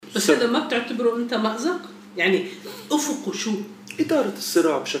بس هذا ما بتعتبره أنت مأزق؟ يعني أفقه شو؟ إدارة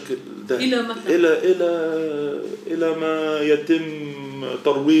الصراع بشكل دائم إلى متى؟ إلى ما يتم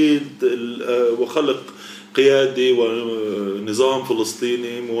ترويض وخلق قيادي ونظام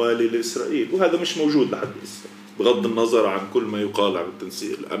فلسطيني موالي لإسرائيل، وهذا مش موجود لحد هسه بغض النظر عن كل ما يقال عن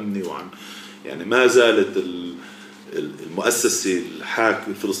التنسيق الأمني وعن يعني ما زالت المؤسسة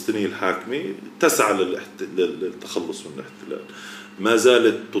الفلسطينية الحاكمة تسعى للتخلص من الاحتلال، ما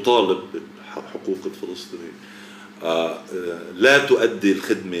زالت تطالب بحقوق الفلسطينيين، لا تؤدي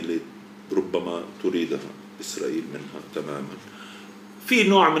الخدمة اللي ربما تريدها إسرائيل منها تماما. في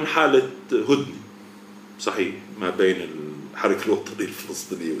نوع من حالة هدنة صحيح ما بين الحركة الوطنية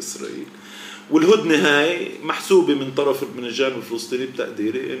الفلسطينية وإسرائيل، والهدنة هاي محسوبة من الجانب الفلسطيني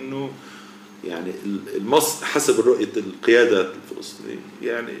بتقديري إنه يعني حسب رؤية القيادات الفلسطينية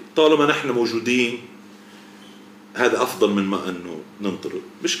يعني طالما نحن موجودين هذا أفضل من ما أنه ننطرد،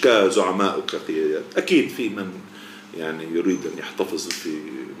 مش كزعماء وكقيادات. أكيد في من يعني يريد أن يحتفظ في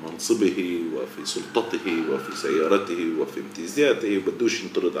منصبه وفي سلطته وفي سيارته وفي امتيازاته وبدوش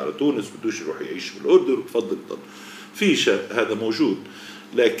ينطرد على تونس بدوش يروح يعيش في الأردن وبفضل في شيء هذا موجود،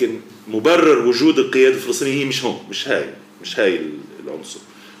 لكن مبرر وجود القيادة الفلسطينية هي مش هون، مش هاي العنصر.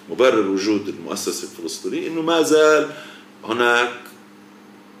 مبرر وجود المؤسسة الفلسطينية إنه ما زال هناك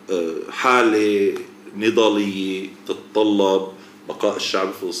حالة نضالية تتطلب بقاء الشعب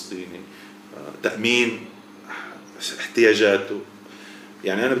الفلسطيني، تأمين احتياجاته.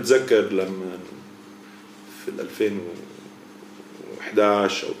 يعني أنا بتذكر لما في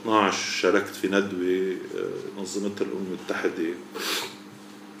 2011 أو 12 شاركت في ندوة نظمتها الأمم المتحدة،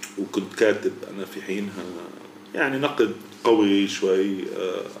 وكنت كاتب أنا في حينها يعني نقد قوي شوي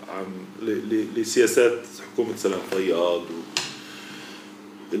عن لسياسات حكومة سلام فياض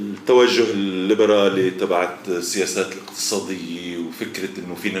والتوجه الليبرالي تبعت السياسات الاقتصادية وفكرة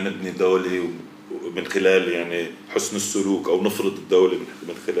إنه فينا نبني دولة من خلال يعني حسن السلوك أو نفرض الدولة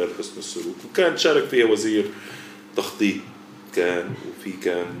من خلال حسن السلوك. وكان شارك فيها وزير تخطيط كان، وفي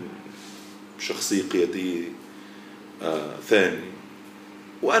كان شخصية قيادية ثاني،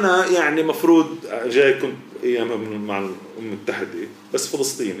 وأنا يعني مفروض جاي كنت أيامها مع الأمم المتحدة بس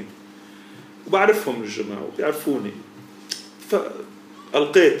فلسطيني وبعرفهم الجماعة وبيعرفوني،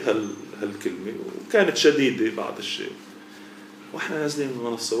 فألقيت هالكلمة وكانت شديدة بعض الشيء. وإحنا نازلين من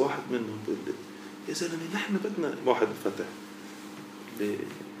المنصة واحد منهم بيقول لي يا زلمة نحن بدنا، واحد فتح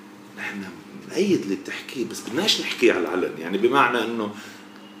نحن نأيد اللي بتحكيه بس بدناش نحكيه على العلن، يعني بمعنى أنه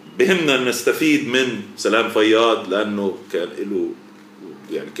بهمنا نستفيد من سلام فياض لأنه كان له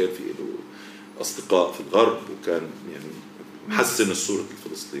يعني كان في له أصدقاء في الغرب وكان يعني محسن الصورة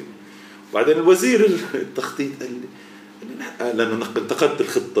الفلسطينية. وبعدين الوزير التخطيط قال لي لأنه انتقدت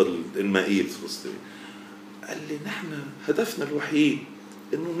الخطة المائية الفلسطينية، قال لي نحن هدفنا الوحيد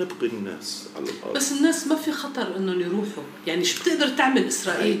إنه نبقي الناس على الأرض. بس الناس ما في خطر إنه يروحوا، يعني شو بتقدر تعمل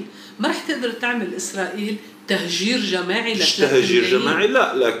إسرائيل؟ ما رح تقدر تعمل إسرائيل تهجير جماعي. مش تهجير جماعي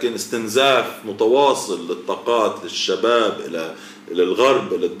لا، لكن استنزاف متواصل للطاقات للشباب إلى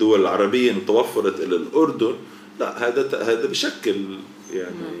الغرب إلى الدول العربية المتوفرة إلى الأردن. لا هذا بشكل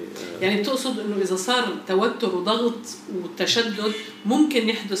يعني بتقصد إنه إذا صار توتر وضغط وتشدد ممكن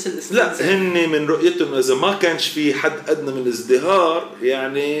يحدث الاستنزاف؟ لا، هن من رؤيتهم إذا ما كانش في حد أدنى من الازدهار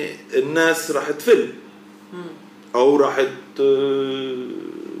يعني الناس راح تفل أو راح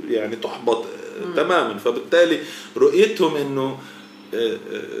يعني تحبط تماما. فبالتالي رؤيتهم إنه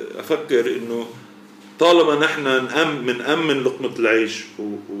أفكر إنه طالما نحن نأمن لقمة العيش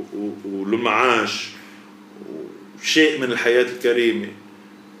والمعاش وشيء من الحياة الكريمة،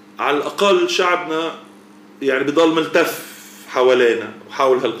 على الأقل شعبنا يعني بضل ملتف حوالينا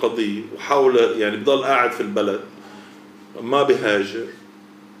وحول هالقضية وحول يعني بضل قاعد في البلد ما بهاجر،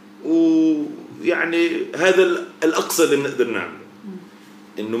 ويعني هذا الأقصى اللي بنقدر نعمله،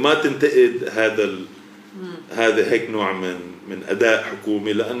 إنه ما تنتقد هذا هيك نوع من أداء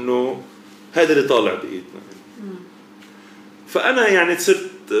حكومي لأنه هذا اللي طالع بإيدنا. فأنا يعني صرت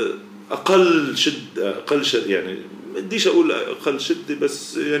أقل شد يعني بديش أقول أقل شدة،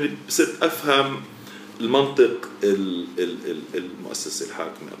 بس يعني صرت أفهم المنطق المؤسسة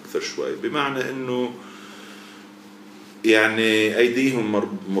الحاكمة أكثر شوي، بمعنى إنه يعني أيديهم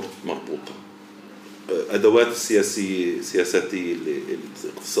مربوطة، أدوات السياسية سياساتية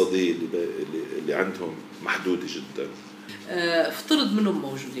الاقتصادية اللي عندهم محدودة جدا. افترض منهم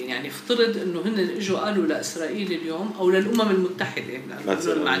موجودين، يعني افترض انه هن اجوا قالوا لاسرائيل اليوم او للامم المتحده يعني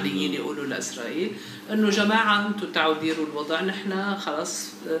المعنيين يقولوا لاسرائيل انه جماعه انتم تعالوا ديروا الوضع، نحن خلاص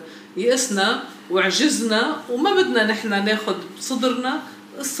يئسنا وعجزنا وما بدنا نحن ناخذ بصدرنا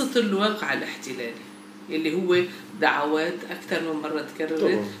قصه الواقع الاحتلالي. اللي هو دعوات أكثر من مرة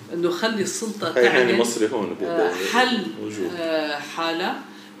تكررت إنه خلي السلطة تعمل مصري هون حل حالة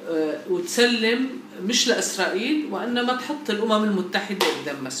وتسلم مش لإسرائيل وإنما تحط الأمم المتحدة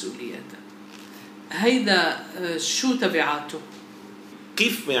قدام مسؤولياتها. هيدا شو تبعاته؟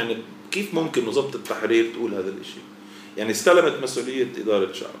 كيف ممكن نظام التحرير تقول هذا الشيء؟ يعني استلمت مسؤولية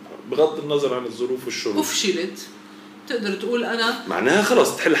إدارة شعبها بغض النظر عن الظروف والشروط وفشلت، تقدر تقول أنا معناها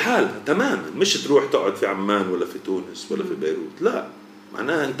خلاص تحل حالها تماما، مش تروح تقعد في عمان ولا في تونس ولا في بيروت، لا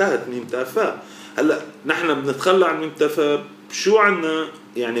معناها انتهت ميمتافا. هلا نحن بنتخلى عن ميمتافا، شو عنا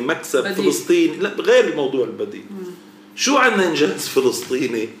يعني مكسب بديل. فلسطيني لا غير الموضوع البديل. شو عنا إنجاز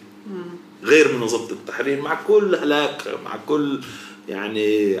فلسطيني غير منظمة التحرير مع كل هلاكها، مع كل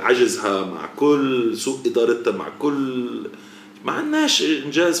يعني عجزها، مع كل سوء إدارتها، مع كل ما عندناش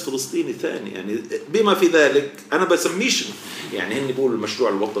إنجاز فلسطيني ثاني. يعني بما في ذلك أنا بسميش يعني هني بقول المشروع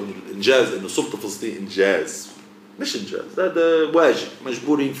الوطني الإنجاز إنه سلطة فلسطين إنجاز، مش إنجاز، هذا واجب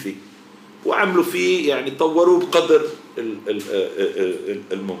مجبورين فيه وعملوا فيه يعني طوروه بقدر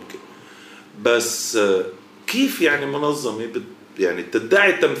الممكن. بس كيف يعني منظمة يعني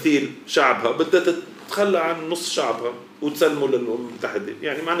تدعي تمثيل شعبها بدها تتخلى عن نص شعبها وتسلمه للأمم المتحدة؟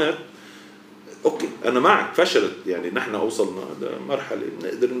 يعني معناه أوكي أنا معك فشلت، يعني نحن أوصلنا لمرحلة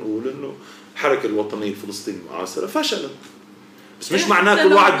نقدر نقول إنه الحركة الوطنية الفلسطينية المعاصرة فشلت، بس مش معناه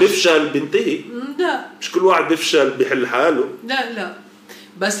كل واحد بيفشل بينتهي. لا مش كل واحد بيفشل بيحل حاله. لا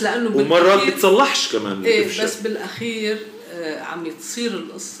بس لأنه ومرات بتصلحش كمان. بس بالأخير عم يتصير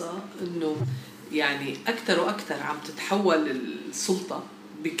القصة إنه يعني أكتر وأكتر عم تتحول السلطة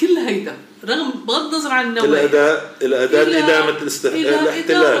بكل هيدا رغم بغض النظر عن النوعية الأداة إدامة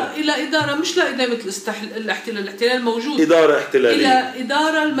الاحتلال إلى إدارة مش لا إدامة الاحتلال موجود، إدارة احتلالية إلى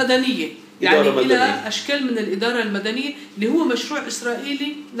إدارة المدنية، يعني إلى أشكال من الإدارة المدنية اللي هو مشروع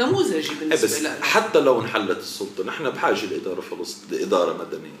إسرائيلي نموذجي بالنسبة لنا. حتى لو انحلت السلطة نحن بحاجة لإدارة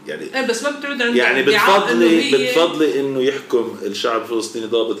مدنية يعني بس ما بتعود عند يعني بتفضلي إنه يحكم الشعب الفلسطيني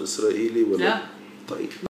ضابط إسرائيلي ولا لا؟ طيب